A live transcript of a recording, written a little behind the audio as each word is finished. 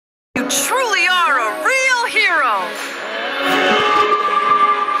truly are a real hero!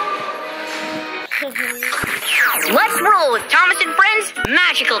 Let's roll with Thomas and Friends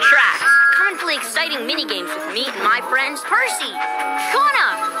Magical Tracks. Come and play exciting minigames with me and my friends Percy,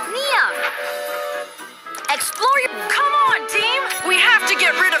 Connor, Nia. Explore your... Come on, team! We have to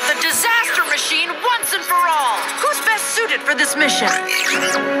get rid of the disaster machine once and for all! Who's best suited for this mission?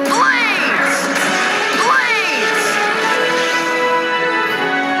 Blaze! Blaze!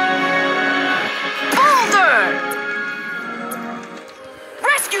 Boulder!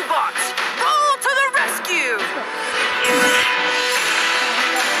 Rescue box! Roll to the rescue!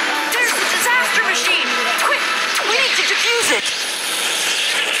 There's the disaster machine! Quick! We need to defuse it!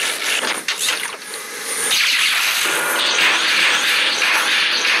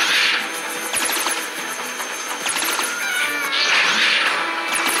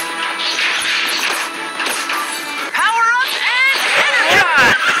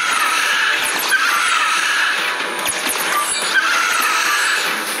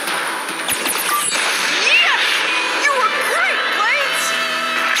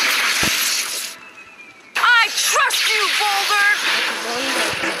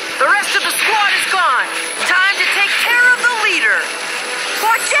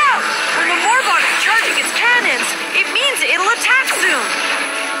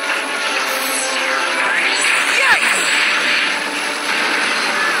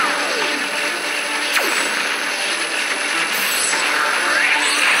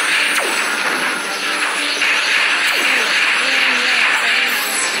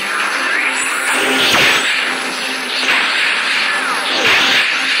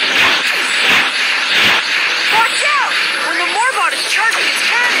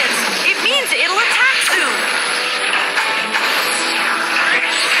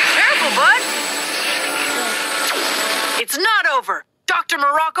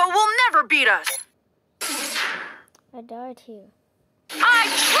 I died here. I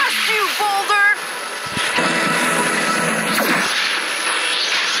trust you, Boulder!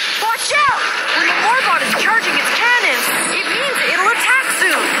 Watch out! When the Morbot is charging its cannons, it means it'll attack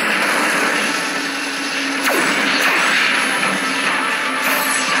soon!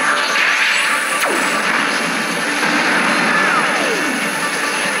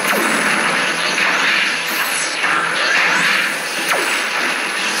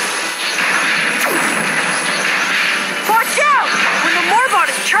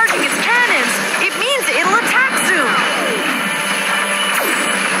 Charging its cannons, it means it'll attack soon.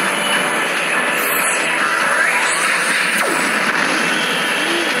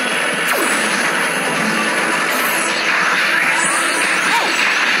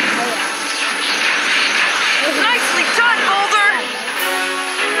 Nicely done, Boulder!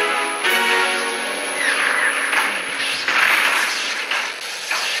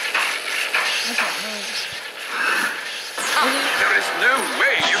 There is no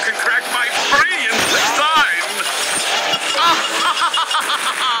way you can crack my brilliant design!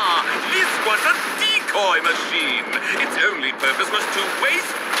 This was a decoy machine! Its only purpose was to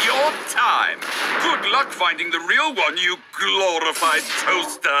waste your time! Good luck finding the real one, you glorified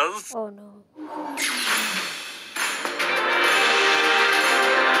toasters! Oh no.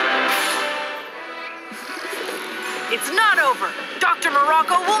 It's not over! Dr.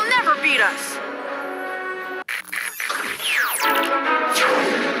 Morocco will never beat us!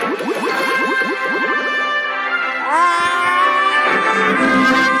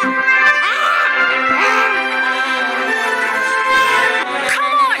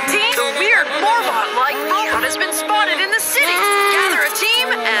 Has been spotted in the city. Gather a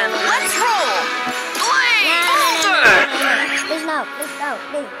team and let's roll. Blade Boulder! Please no, please no,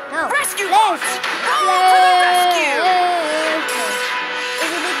 please no. Rescue box! Roll to the rescue!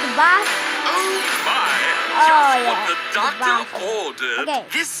 Is it the boss? Oh my! Just what the doctor ordered. Okay.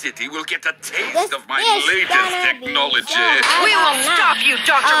 This city will get a taste of my latest technology. We will stop you,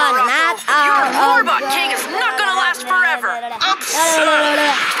 Dr. Morocco. Your Morbot King is not going to last forever. Absurd!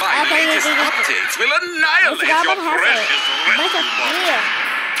 My latest updates will annihilate your precious rescue box.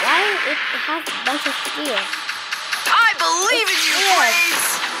 Why it has a bunch of spears? I believe in you,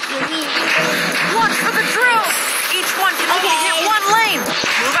 Blades! Watch for the drill! Each one can only hit one lane.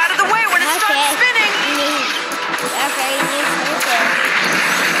 Move out of the way when it starts spinning. Okay, you need to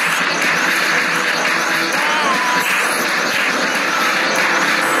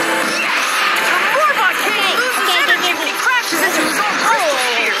The Morbot King loses energy when he crashes into his own crystal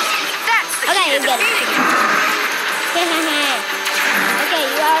spheres. That's the key to defeating him. Okay,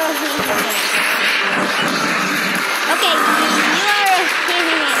 you are okay, you are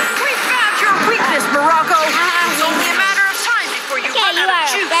We found your weakness, Morocco. It's only a matter of time before you run out of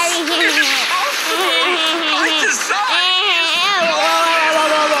juice.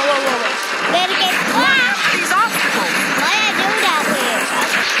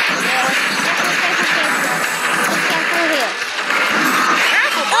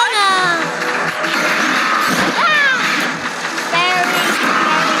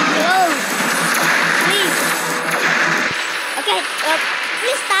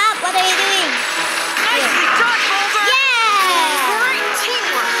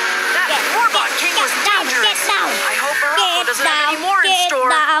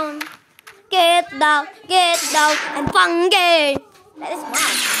 down, and funky. That is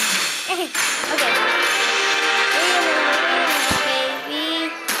mine. Okay.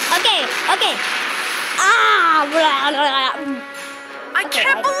 Baby. Okay. Ah! Blah, blah, blah. I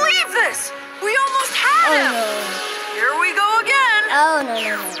can't believe this! We almost had him! No. Here we go again! Oh, no.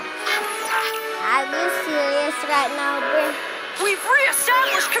 Are you serious right now, bro? We've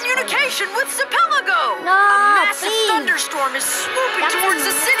re-established communication with Archipelago! No, a massive please. thunderstorm is swooping towards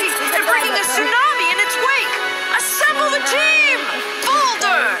the city and bringing a tsunami in its wake! Assemble the team!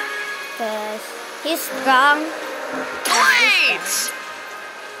 Boulder! Because he's strong. Blades!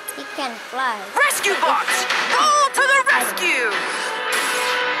 He can fly. Rescue box! Roll to the rescue!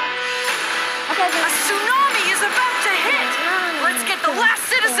 Okay. A tsunami is about to hit! Let's get the last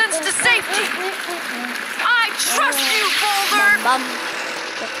citizens to safety! I trust you, Boulder! Bum.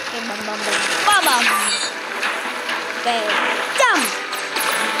 Okay, bum. Okay, jump!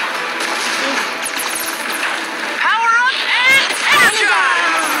 Power up and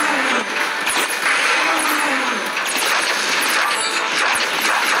energize!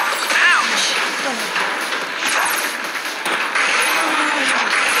 Ouch!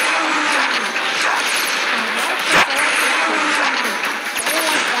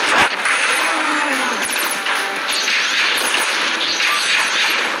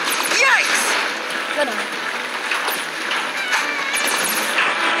 Yikes! Good one.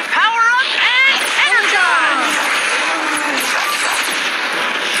 Power up and energize!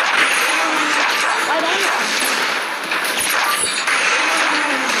 Why don't you?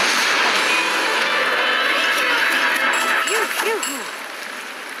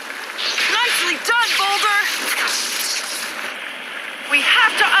 Nicely done, Boulder! We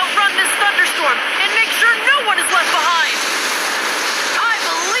have to outrun this thunderstorm and make sure no one is left behind! I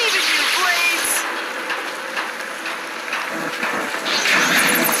believe in you, Blades!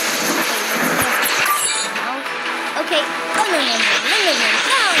 Okay. Oh, no.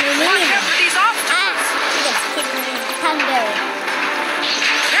 Watch out for these obstacles! Just kidding me. Thunder.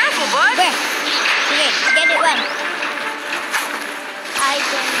 Careful, bud! Where? Okay, get it one. I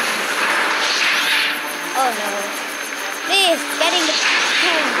can. Oh no. Please, getting the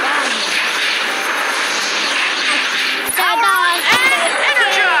pen down. Power up and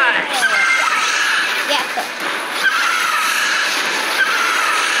energize! Yeah, go.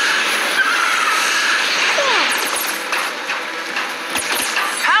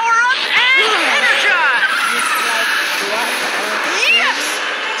 Power up and energize! Like what? Yes!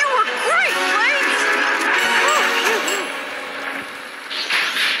 You were great, Blades!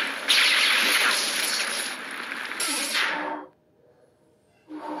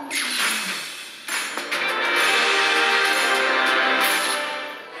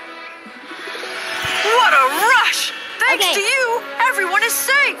 What a rush! Thanks Okay. to you, everyone is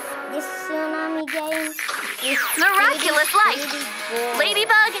safe! This tsunami game is Miraculous life.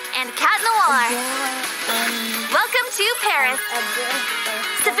 Ladybug and Cat Noir. Welcome to Paris.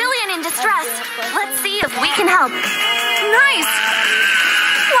 Civilian in distress. Let's see if we can help. Nice!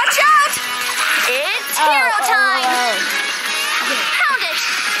 Watch out! It's hero time! Pound it!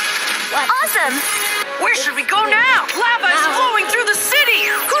 What? Awesome! Where should we go now? Lava is flowing through the city!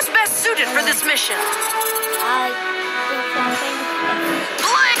 Who's best suited for this mission? I think something.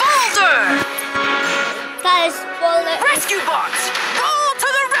 Boulder! Guys, Boulder. Rescue box! Roll to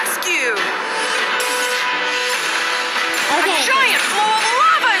the rescue! Okay. A giant flow of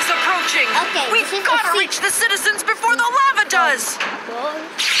lava is approaching! Okay, We've this is got a to reach the citizens before the lava does! Goal.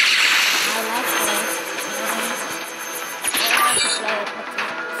 I like this.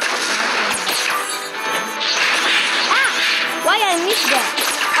 Why I missed that?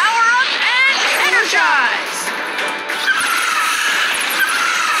 Power up and energize!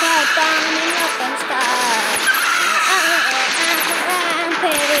 Fly down in the open sky.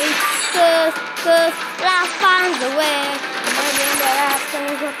 Cause life finds a way. Maybe there are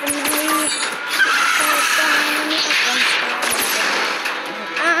things up in me. Fly down in the open sky.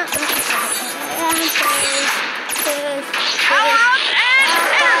 Power up and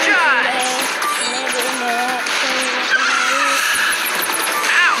energize! Maybe there are things up in me.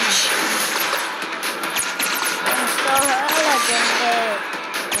 Ouch! I'm so elegant.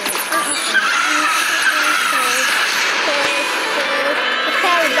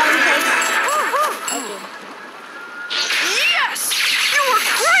 Yes! You were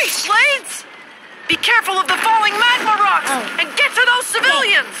great, Blades! Be careful of the falling magma rocks and get to those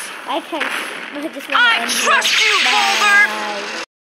civilians! I can't. I trust you, Boulder!